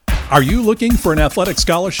Are you looking for an athletic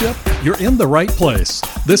scholarship? You're in the right place.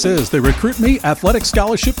 This is the Recruit Me Athletic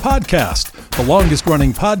Scholarship Podcast, the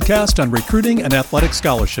longest-running podcast on recruiting and athletic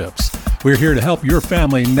scholarships. We're here to help your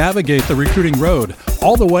family navigate the recruiting road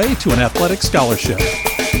all the way to an athletic scholarship.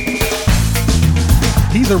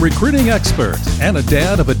 He's a recruiting expert and a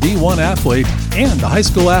dad of a D1 athlete and a high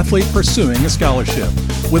school athlete pursuing a scholarship.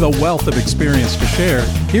 With a wealth of experience to share,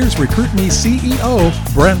 here's Recruit Me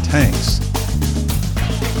CEO Brent Hanks.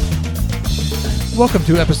 Welcome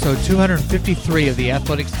to episode 253 of the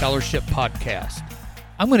Athletic Scholarship Podcast.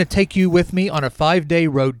 I'm going to take you with me on a 5-day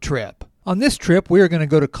road trip. On this trip, we are going to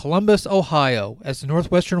go to Columbus, Ohio, as the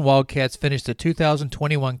Northwestern Wildcats finish the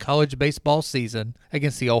 2021 college baseball season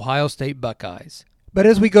against the Ohio State Buckeyes. But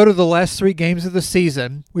as we go to the last 3 games of the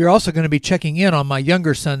season, we are also going to be checking in on my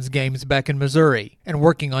younger son's games back in Missouri and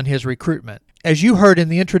working on his recruitment. As you heard in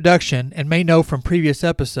the introduction and may know from previous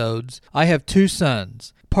episodes, I have 2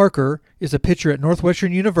 sons. Parker is a pitcher at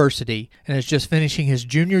Northwestern University and is just finishing his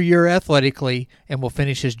junior year athletically and will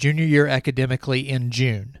finish his junior year academically in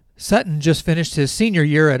June. Sutton just finished his senior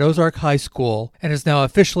year at Ozark High School and is now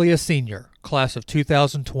officially a senior, class of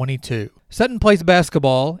 2022. Sutton plays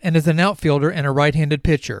basketball and is an outfielder and a right-handed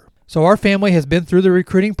pitcher. So our family has been through the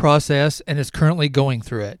recruiting process and is currently going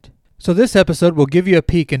through it. So this episode will give you a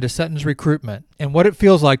peek into Sutton's recruitment and what it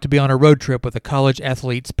feels like to be on a road trip with a college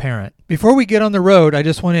athlete's parent. Before we get on the road, I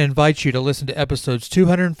just want to invite you to listen to episodes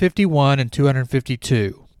 251 and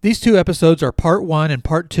 252. These 2 episodes are part 1 and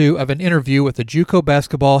part 2 of an interview with the JUCO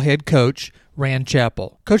basketball head coach, Rand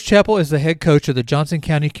Chappell. Coach Chappell is the head coach of the Johnson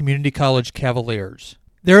County Community College Cavaliers.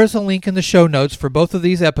 There is a link in the show notes for both of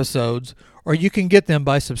these episodes, or you can get them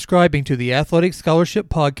by subscribing to the Athletic Scholarship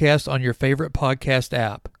Podcast on your favorite podcast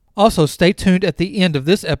app. Also, stay tuned at the end of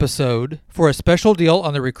this episode for a special deal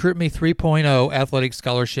on the Recruit Me 3.0 Athletic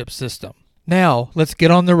Scholarship System. Now, let's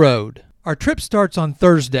get on the road. Our trip starts on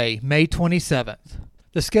Thursday, May 27th.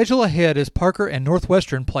 The schedule ahead is Parker and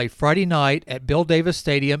Northwestern play Friday night at Bill Davis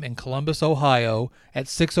Stadium in Columbus, Ohio at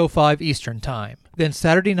 6:05 Eastern Time. Then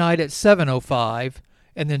Saturday night at 7:05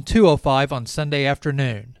 and then 2:05 on Sunday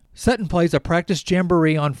afternoon. Sutton plays a practice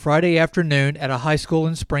jamboree on Friday afternoon at a high school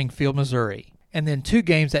in Springfield, Missouri. And then 2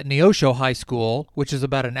 games at Neosho High School, which is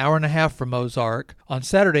about an hour and a half from Ozark, on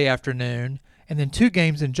Saturday afternoon, and then 2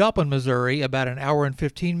 games in Joplin, Missouri, about an hour and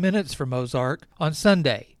 15 minutes from Ozark, on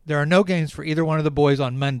Sunday. There are no games for either one of the boys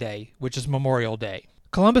on Monday, which is Memorial Day.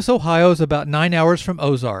 Columbus, Ohio is about 9 hours from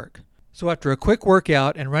Ozark. So after a quick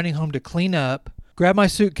workout and running home to clean up, grab my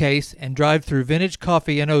suitcase and drive through Vintage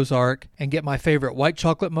Coffee in Ozark and get my favorite white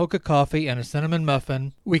chocolate mocha coffee and a cinnamon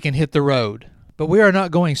muffin, we can hit the road. But we are not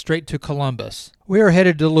going straight to Columbus. We are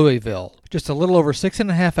headed to Louisville, just a little over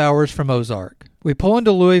 6.5 hours from Ozark. We pull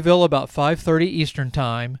into Louisville about 5:30 Eastern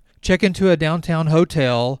Time, check into a downtown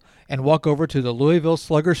hotel, and walk over to the Louisville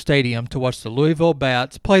Slugger Stadium to watch the Louisville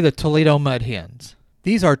Bats play the Toledo Mud Hens.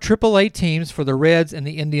 These are AAA teams for the Reds and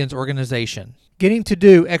the Indians organization. Getting to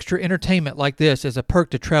do extra entertainment like this is a perk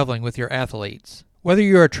to traveling with your athletes. Whether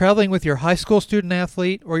you are traveling with your high school student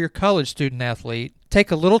athlete or your college student athlete,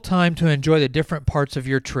 take a little time to enjoy the different parts of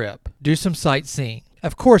your trip. Do some sightseeing.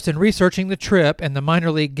 Of course, in researching the trip and the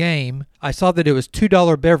minor league game, I saw that it was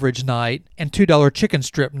 $2 beverage night and $2 chicken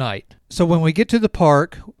strip night. So when we get to the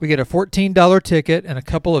park, we get a $14 ticket and a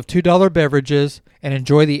couple of $2 beverages and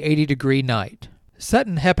enjoy the 80-degree night.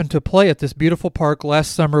 Sutton happened to play at this beautiful park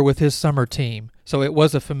last summer with his summer team, so it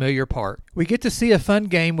was a familiar park. We get to see a fun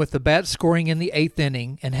game with the Bats scoring in the 8th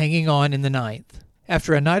inning and hanging on in the 9th.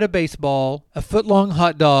 After a night of baseball, a foot-long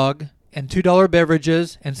hot dog, and $2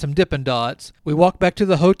 beverages and some Dippin' Dots, we walk back to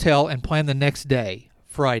the hotel and plan the next day,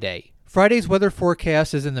 Friday. Friday's weather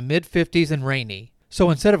forecast is in the mid-50s and rainy.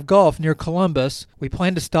 So instead of golf near Columbus, we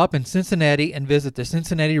plan to stop in Cincinnati and visit the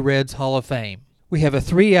Cincinnati Reds Hall of Fame. We have a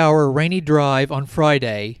 3-hour rainy drive on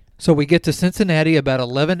Friday, so we get to Cincinnati about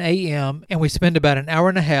 11 a.m. and we spend about an hour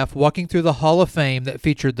and a half walking through the Hall of Fame that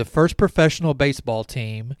featured the first professional baseball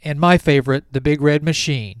team and my favorite, the Big Red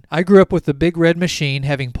Machine. I grew up with the Big Red Machine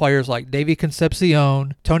having players like Davey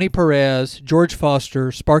Concepcion, Tony Perez, George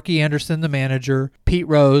Foster, Sparky Anderson the manager, Pete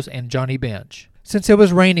Rose, and Johnny Bench. Since it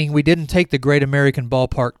was raining, we didn't take the Great American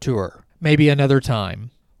Ballpark tour. Maybe another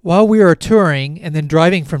time. While we are touring and then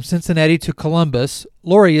driving from Cincinnati to Columbus,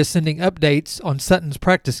 Lori is sending updates on Sutton's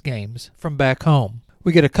practice games from back home.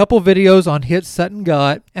 We get a couple videos on hits Sutton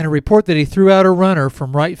got and a report that he threw out a runner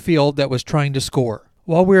from right field that was trying to score.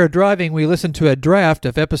 While we are driving, we listen to a draft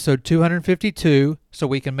of episode 252 so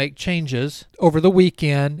we can make changes over the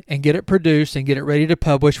weekend and get it produced and get it ready to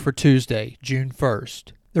publish for Tuesday, June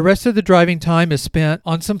 1st. The rest of the driving time is spent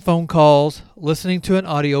on some phone calls, listening to an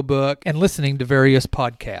audiobook, and listening to various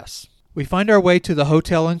podcasts. We find our way to the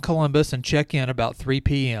hotel in Columbus and check in about 3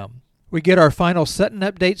 p.m. We get our final Sutton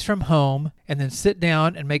updates from home and then sit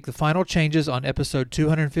down and make the final changes on episode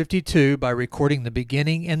 252 by recording the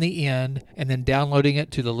beginning and the end and then downloading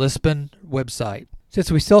it to the Lisbon website. Since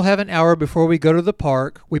we still have an hour before we go to the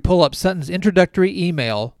park, we pull up Sutton's introductory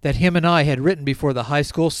email that him and I had written before the high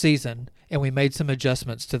school season, and we made some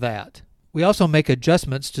adjustments to that. We also make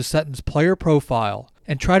adjustments to Sutton's player profile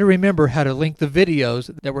and try to remember how to link the videos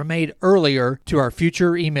that were made earlier to our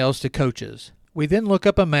future emails to coaches. We then look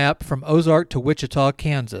up a map from Ozark to Wichita,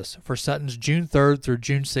 Kansas for Sutton's June 3rd through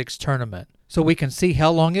June 6th tournament, so we can see how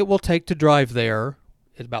long it will take to drive there,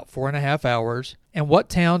 it's about 4.5 hours, and what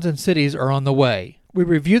towns and cities are on the way. We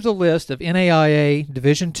review the list of NAIA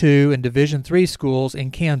Division II and Division III schools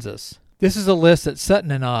in Kansas. This is a list that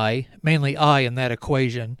Sutton and I, mainly I in that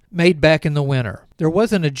equation, made back in the winter. There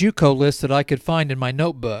wasn't a JUCO list that I could find in my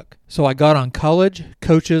notebook, so I got on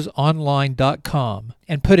collegecoachesonline.com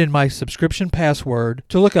and put in my subscription password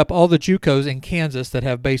to look up all the JUCOs in Kansas that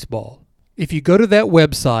have baseball. If you go to that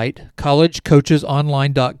website,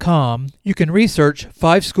 collegecoachesonline.com, you can research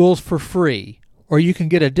 5 schools for free, or you can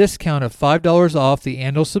get a discount of $5 off the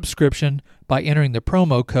annual subscription by entering the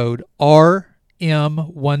promo code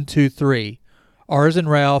RM123. R as in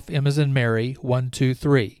Ralph, M as in Mary,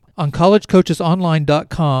 123. On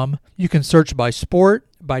collegecoachesonline.com, you can search by sport,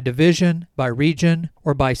 by division, by region,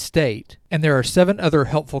 or by state, and there are 7 other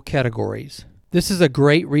helpful categories. This is a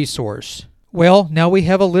great resource. Well, now we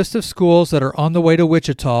have a list of schools that are on the way to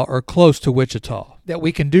Wichita or close to Wichita that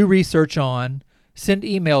we can do research on, send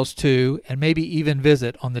emails to, and maybe even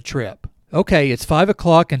visit on the trip. Okay, it's 5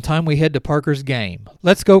 o'clock and time we head to Parker's game.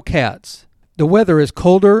 Let's go Cats. The weather is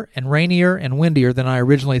colder and rainier and windier than I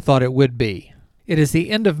originally thought it would be. It is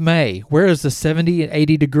the end of May. Where is the 70 and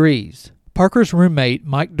 80 degrees? Parker's roommate,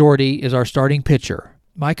 Mike Doherty, is our starting pitcher.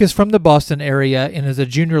 Mike is from the Boston area and is a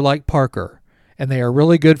junior like Parker, and they are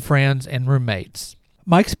really good friends and roommates.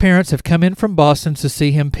 Mike's parents have come in from Boston to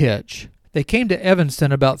see him pitch. They came to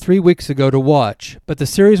Evanston about 3 weeks ago to watch, but the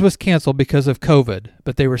series was canceled because of COVID,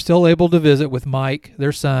 but they were still able to visit with Mike,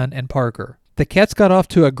 their son, and Parker. The Cats got off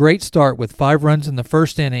to a great start with 5 runs in the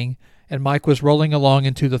first inning, and Mike was rolling along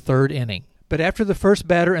into the 3rd inning. But after the first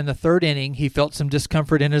batter in the 3rd inning, he felt some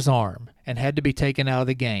discomfort in his arm and had to be taken out of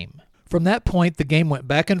the game. From that point, the game went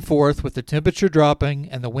back and forth with the temperature dropping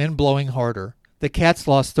and the wind blowing harder. The Cats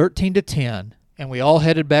lost 13-10, and we all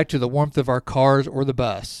headed back to the warmth of our cars or the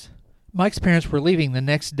bus. Mike's parents were leaving the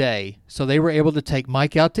next day, so they were able to take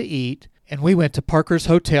Mike out to eat, and we went to Parker's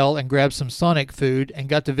hotel and grabbed some Sonic food and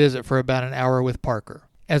got to visit for about an hour with Parker.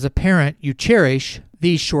 As a parent, you cherish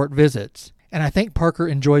these short visits, and I think Parker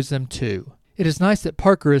enjoys them too. It is nice that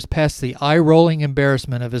Parker is past the eye-rolling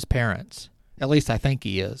embarrassment of his parents. At least I think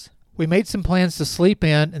he is. We made some plans to sleep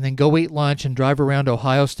in and then go eat lunch and drive around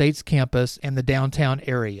Ohio State's campus and the downtown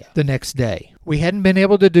area the next day. We hadn't been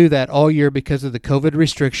able to do that all year because of the COVID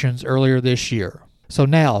restrictions earlier this year. So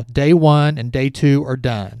now, day 1 and day 2 are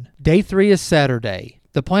done. Day 3 is Saturday.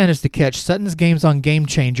 The plan is to catch Sutton's games on Game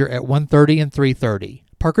Changer at 1:30 and 3:30.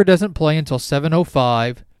 Parker doesn't play until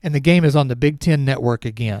 7:05, and the game is on the Big Ten Network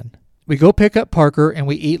again. We go pick up Parker and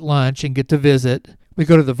we eat lunch and get to visit. We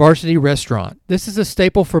go to the Varsity Restaurant. This is a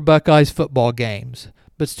staple for Buckeyes football games,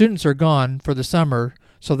 but students are gone for the summer,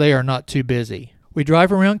 so they are not too busy. We drive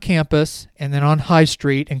around campus and then on High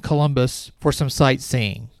Street in Columbus for some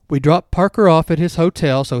sightseeing. We drop Parker off at his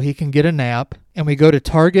hotel so he can get a nap, and we go to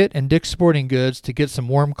Target and Dick's Sporting Goods to get some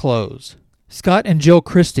warm clothes. Scott and Jill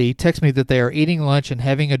Christie text me that they are eating lunch and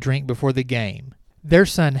having a drink before the game. Their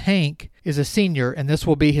son Hank is a senior, and this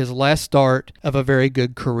will be his last start of a very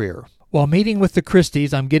good career. While meeting with the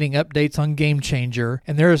Christies, I'm getting updates on Game Changer,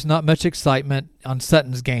 and there is not much excitement on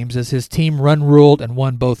Sutton's games as his team run-ruled and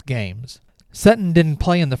won both games. Sutton didn't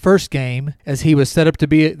play in the first game as he was set up to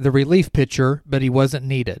be the relief pitcher, but he wasn't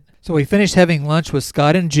needed. So we finished having lunch with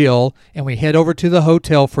Scott and Jill, and we head over to the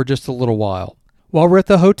hotel for just a little while. While we're at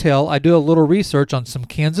the hotel, I do a little research on some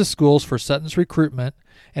Kansas schools for Sutton's recruitment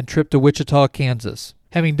and trip to Wichita, Kansas.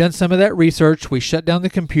 Having done some of that research, we shut down the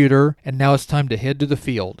computer, and now it's time to head to the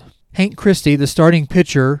field. Hank Christie, the starting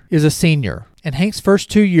pitcher, is a senior, and Hank's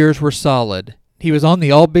first 2 years were solid. He was on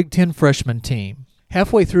the All-Big Ten freshman team.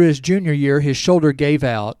 Halfway through his junior year, his shoulder gave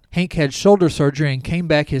out. Hank had shoulder surgery and came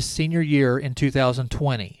back his senior year in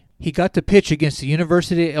 2020. He got to pitch against the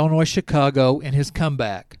University of Illinois Chicago in his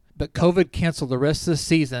comeback, but COVID canceled the rest of the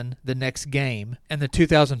season the next game, and the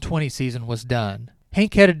 2020 season was done.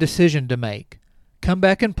 Hank had a decision to make: come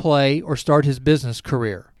back and play or start his business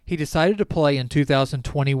career. He decided to play in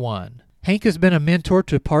 2021. Hank has been a mentor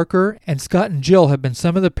to Parker, and Scott and Jill have been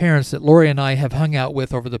some of the parents that Lori and I have hung out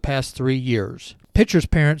with over the past 3 years. Pitchers'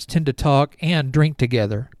 parents tend to talk and drink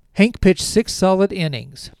together. Hank pitched 6 solid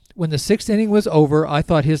innings. When the 6th inning was over, I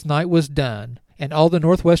thought his night was done, and all the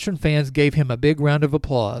Northwestern fans gave him a big round of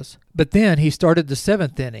applause. But then he started the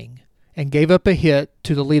 7th inning and gave up a hit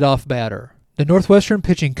to the leadoff batter. The Northwestern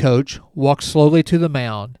pitching coach walked slowly to the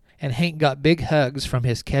mound, and Hank got big hugs from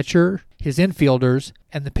his catcher, his infielders,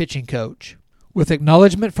 and the pitching coach. With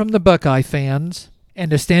acknowledgement from the Buckeye fans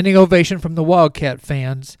and a standing ovation from the Wildcat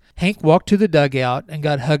fans, Hank walked to the dugout and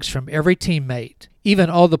got hugs from every teammate.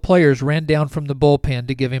 Even all the players ran down from the bullpen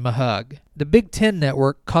to give him a hug. The Big Ten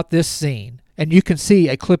Network caught this scene, and you can see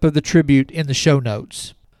a clip of the tribute in the show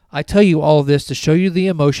notes. I tell you all this to show you the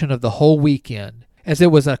emotion of the whole weekend, as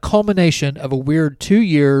it was a culmination of a weird 2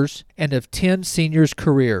 years and of 10 seniors'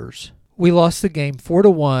 careers. We lost the game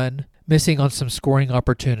 4-1, missing on some scoring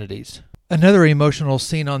opportunities. Another emotional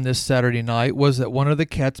scene on this Saturday night was that one of the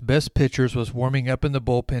Cats' best pitchers was warming up in the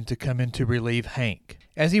bullpen to come in to relieve Hank.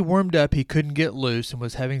 As he warmed up, he couldn't get loose and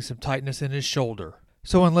was having some tightness in his shoulder.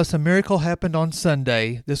 So unless a miracle happened on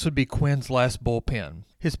Sunday, this would be Quinn's last bullpen.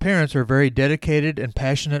 His parents are very dedicated and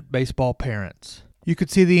passionate baseball parents. You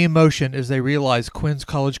could see the emotion as they realized Quinn's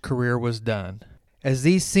college career was done. As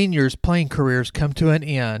these seniors' playing careers come to an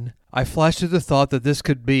end, I flashed to the thought that this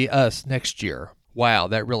could be us next year. Wow,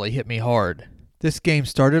 that really hit me hard. This game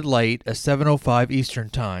started late at 7:05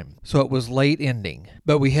 Eastern Time, so it was late ending.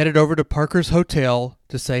 But we headed over to Parker's hotel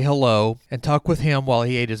to say hello and talk with him while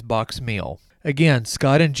he ate his box meal. Again,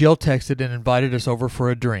 Scott and Jill texted and invited us over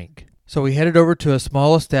for a drink. So we headed over to a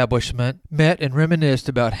small establishment, met and reminisced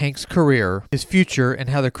about Hank's career, his future, and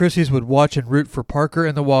how the Christies would watch and root for Parker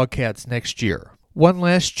and the Wildcats next year. One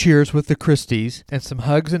last cheers with the Christies, and some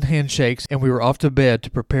hugs and handshakes, and we were off to bed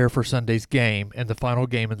to prepare for Sunday's game and the final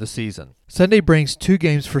game of the season. Sunday brings 2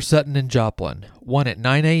 games for Sutton and Joplin, one at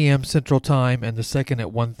 9 a.m. Central Time and the second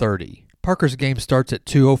at 1:30. Parker's game starts at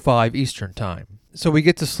 2:05 Eastern Time. So we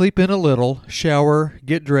get to sleep in a little, shower,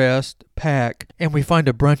 get dressed, pack, and we find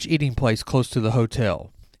a brunch eating place close to the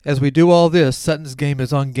hotel. As we do all this, Sutton's game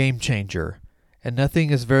is on Game Changer, and nothing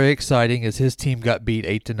is very exciting as his team got beat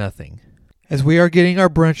 8-0. As we are getting our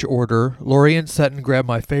brunch order, Lori and Sutton grab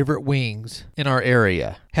my favorite wings in our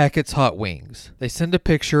area, Hackett's Hot Wings. They send a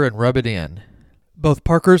picture and rub it in. Both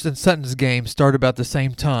Parker's and Sutton's games start about the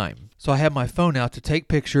same time, so I have my phone out to take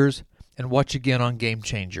pictures and watch again on Game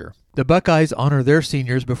Changer. The Buckeyes honor their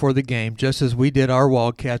seniors before the game just as we did our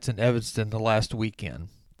Wildcats in Evanston the last weekend.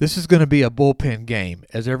 This is going to be a bullpen game,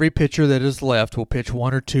 as every pitcher that is left will pitch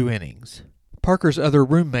 1 or 2 innings. Parker's other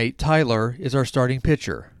roommate, Tyler, is our starting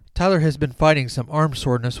pitcher. Tyler has been fighting some arm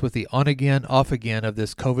soreness with the on-again, off-again of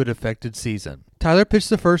this COVID-affected season. Tyler pitched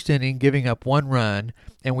the first inning, giving up 1 run,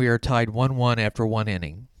 and we are tied 1-1 after 1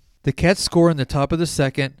 inning. The Cats score in the top of the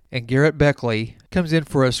second, and Garrett Beckley comes in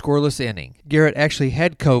for a scoreless inning. Garrett actually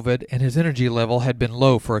had COVID, and his energy level had been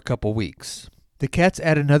low for a couple weeks. The Cats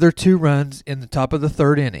add another 2 runs in the top of the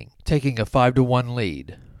 3rd inning, taking a 5-1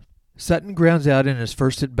 lead. Sutton grounds out in his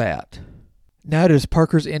first at-bat. Now it is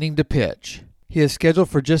Parker's inning to pitch. He is scheduled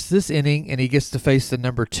for just this inning, and he gets to face the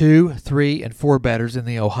number 2, 3, and 4 batters in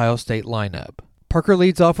the Ohio State lineup. Parker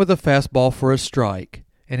leads off with a fastball for a strike,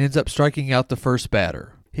 and ends up striking out the first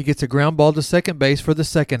batter. He gets a ground ball to second base for the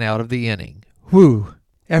second out of the inning. Whew!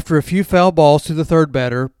 After a few foul balls to the 3rd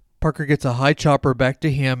batter, Parker gets a high chopper back to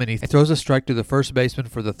him, and he throws a strike to the first baseman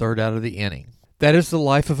for the 3rd out of the inning. That is the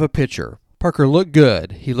life of a pitcher. Parker looked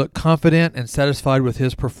good. He looked confident and satisfied with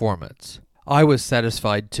his performance. I was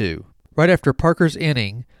satisfied too. Right after Parker's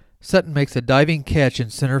inning, Sutton makes a diving catch in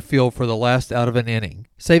center field for the last out of an inning,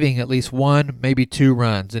 saving at least 1, maybe 2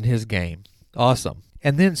 runs in his game. Awesome.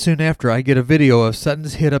 And then soon after, I get a video of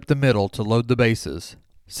Sutton's hit up the middle to load the bases.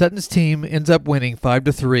 Sutton's team ends up winning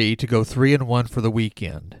 5-3 to go 3-1 for the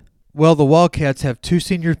weekend. Well, the Wildcats have 2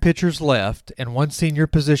 senior pitchers left and 1 senior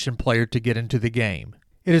position player to get into the game.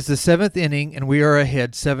 It is the 7th inning, and we are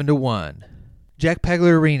ahead 7-1. Jack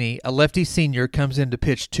Pagliarini, a lefty senior, comes in to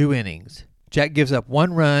pitch 2 innings. Jack gives up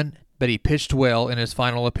 1 run, but he pitched well in his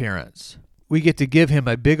final appearance. We get to give him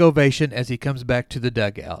a big ovation as he comes back to the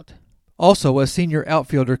dugout. Also, a senior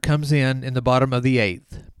outfielder comes in the bottom of the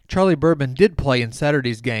 8th. Charlie Bourbon did play in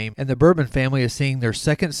Saturday's game, and the Bourbon family is seeing their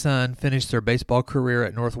second son finish their baseball career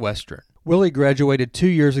at Northwestern. Willie graduated 2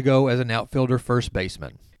 years ago as an outfielder first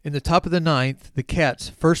baseman. In the top of the 9th, the Cats'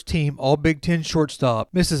 first-team All-Big Ten shortstop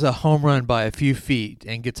misses a home run by a few feet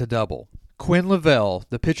and gets a double. Quinn Lavelle,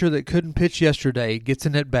 the pitcher that couldn't pitch yesterday, gets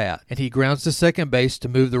an at-bat, and he grounds to second base to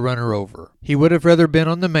move the runner over. He would have rather been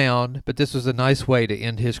on the mound, but this was a nice way to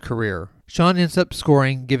end his career. Sean ends up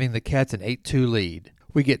scoring, giving the Cats an 8-2 lead.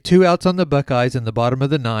 We get 2 outs on the Buckeyes in the bottom of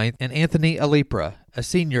the ninth, and Anthony Alipra, a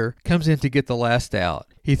senior, comes in to get the last out.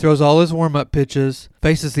 He throws all his warm-up pitches,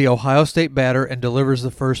 faces the Ohio State batter, and delivers the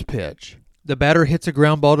first pitch. The batter hits a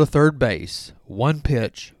ground ball to third base. 1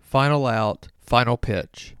 pitch, final out, final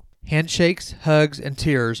pitch. Handshakes, hugs, and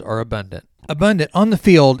tears are abundant. Abundant on the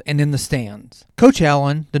field and in the stands. Coach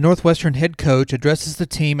Allen, the Northwestern head coach, addresses the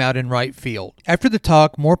team out in right field. After the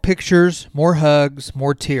talk, more pictures, more hugs,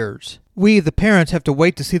 more tears. We, the parents, have to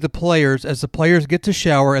wait to see the players as the players get to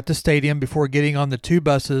shower at the stadium before getting on the 2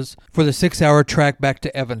 buses for the 6-hour trek back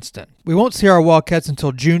to Evanston. We won't see our Wildcats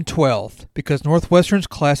until June 12th because Northwestern's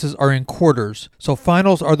classes are in quarters, so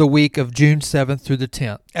finals are the week of June 7th through the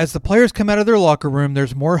 10th. As the players come out of their locker room,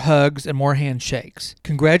 there's more hugs and more handshakes.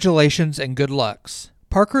 Congratulations and good lucks.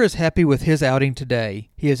 Parker is happy with his outing today.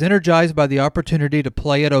 He is energized by the opportunity to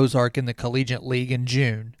play at Ozark in the Collegiate League in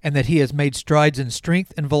June, and that he has made strides in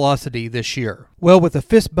strength and velocity this year. Well, with a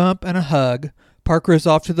fist bump and a hug, Parker is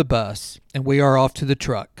off to the bus, and we are off to the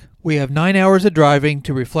truck. We have 9 hours of driving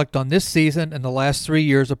to reflect on this season and the last 3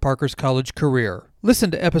 years of Parker's college career.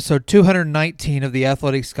 Listen to episode 219 of the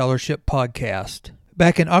Athletic Scholarship Podcast.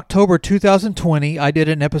 Back in October 2020, I did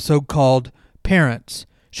an episode called Parents,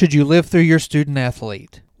 Should You Live Through Your Student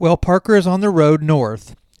Athlete? Well, Parker is on the road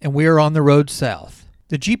north, and we are on the road south.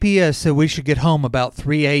 The GPS said we should get home about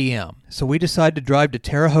 3 a.m., so we decided to drive to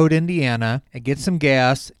Terre Haute, Indiana, and get some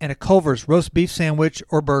gas and a Culver's roast beef sandwich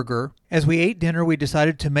or burger. As we ate dinner, we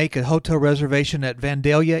decided to make a hotel reservation at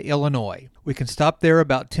Vandalia, Illinois. We can stop there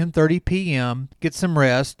about 10:30 p.m., get some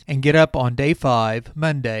rest, and get up on day 5,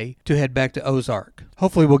 Monday, to head back to Ozark.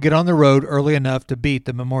 Hopefully we'll get on the road early enough to beat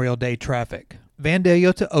the Memorial Day traffic.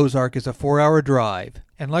 Vandalia to Ozark is a 4-hour drive,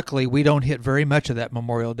 and luckily we don't hit very much of that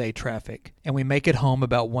Memorial Day traffic, and we make it home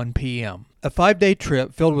about 1 p.m. A 5-day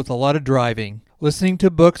trip filled with a lot of driving, listening to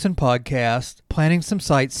books and podcasts, planning some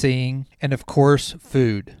sightseeing, and of course,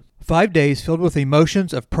 food. 5 days filled with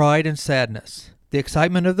emotions of pride and sadness, the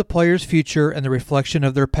excitement of the players' future and the reflection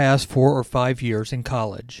of their past 4 or 5 years in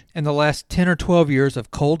college, and the last 10 or 12 years of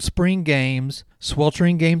cold spring games,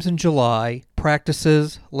 sweltering games in July,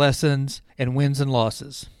 practices, lessons, and wins and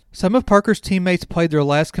losses. Some of Parker's teammates played their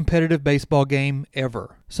last competitive baseball game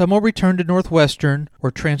ever. Some will return to Northwestern or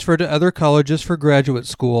transfer to other colleges for graduate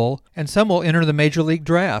school, and some will enter the Major League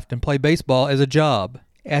Draft and play baseball as a job.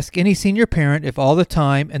 Ask any senior parent if all the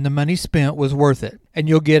time and the money spent was worth it, and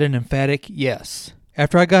you'll get an emphatic yes.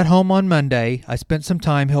 After I got home on Monday, I spent some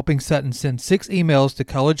time helping Sutton send 6 emails to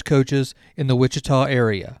college coaches in the Wichita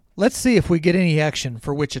area. Let's see if we get any action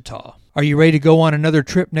for Wichita. Are you ready to go on another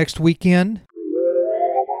trip next weekend?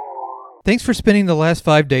 Thanks for spending the last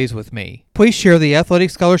 5 days with me. Please share the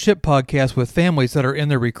Athletic Scholarship Podcast with families that are in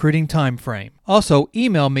the recruiting time frame. Also,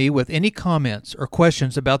 email me with any comments or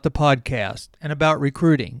questions about the podcast and about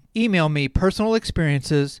recruiting. Email me personal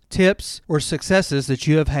experiences, tips, or successes that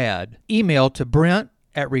you have had. Email to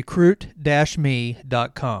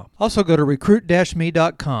brent@recruit-me.com. Also go to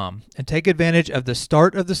recruit-me.com and take advantage of the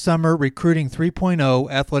Start of the Summer Recruiting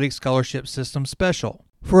 3.0 Athletic Scholarship System Special.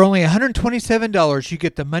 For only $127, you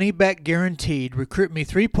get the money-back guaranteed Recruit Me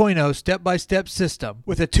 3.0 step-by-step system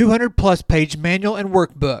with a 200-plus page manual and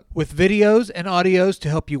workbook with videos and audios to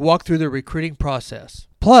help you walk through the recruiting process.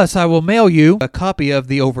 Plus, I will mail you a copy of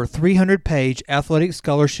the over 300-page Athletic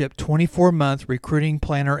Scholarship 24-month Recruiting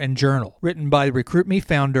Planner and Journal, written by Recruit Me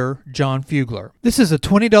founder John Fugler. This is a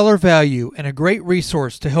 $20 value and a great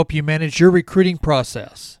resource to help you manage your recruiting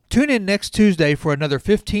process. Tune in next Tuesday for another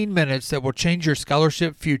 15 minutes that will change your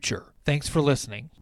scholarship future. Thanks for listening.